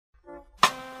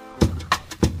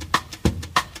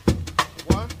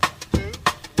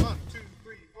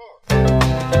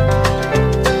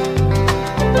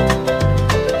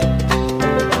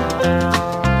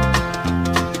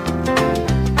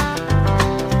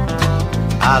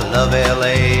I love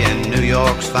LA and New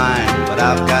York's fine, but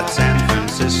I've got San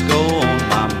Francisco on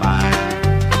my mind.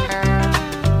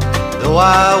 Though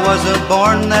I wasn't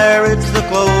born there, it's the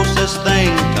closest thing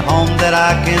to home that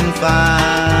I can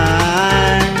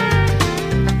find.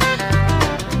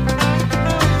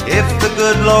 If the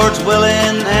good Lord's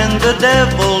willing and the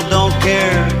devil don't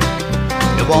care,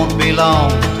 it won't be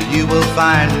long till you will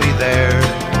find me there,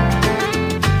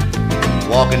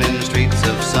 walking in the streets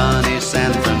of sunny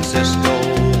San Francisco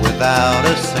without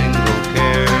a single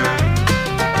care.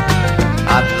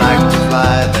 I'd like to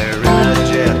fly there in a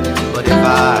jet, but if I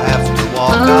have to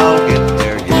walk, I'll get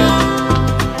there yet.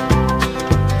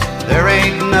 There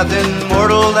ain't nothing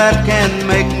mortal that can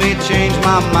make me change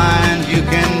my mind, you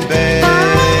can bet.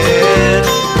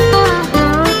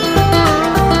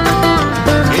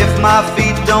 If my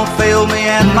feet don't fail me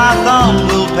and my thumb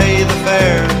will pay the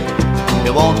fare,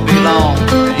 it won't be long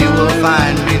till you will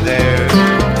find me there,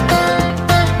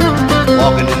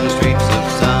 walking in the streets of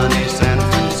sunny San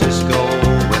Francisco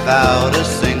without a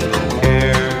single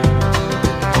care.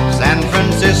 San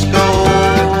Francisco,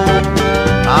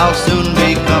 I'll soon be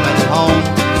coming home.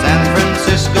 San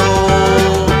Francisco,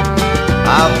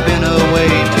 I've been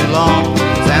away too long.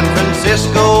 San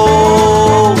Francisco,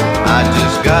 I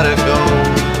just gotta go.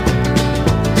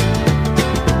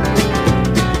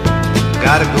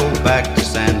 Gotta go back to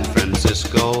San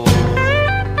Francisco.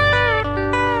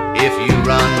 If you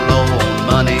run low on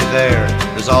money there,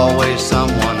 there's always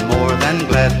someone more than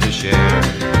glad to share.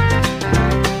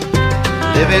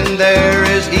 Living there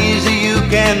is easy, you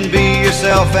can be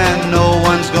yourself and no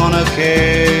one's gonna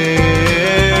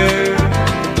care.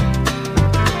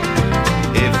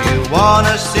 If you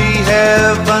wanna see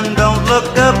heaven, don't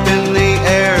look up in the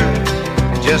air,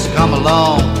 just come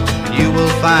along and you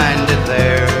will find it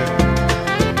there,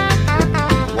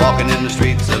 walking in the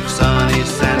streets of sunny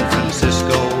San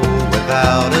Francisco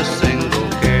without a single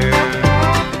care,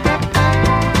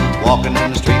 walking in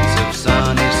the streets of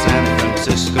sunny San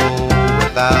Francisco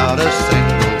without a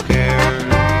single care,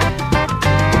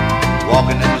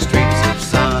 walking in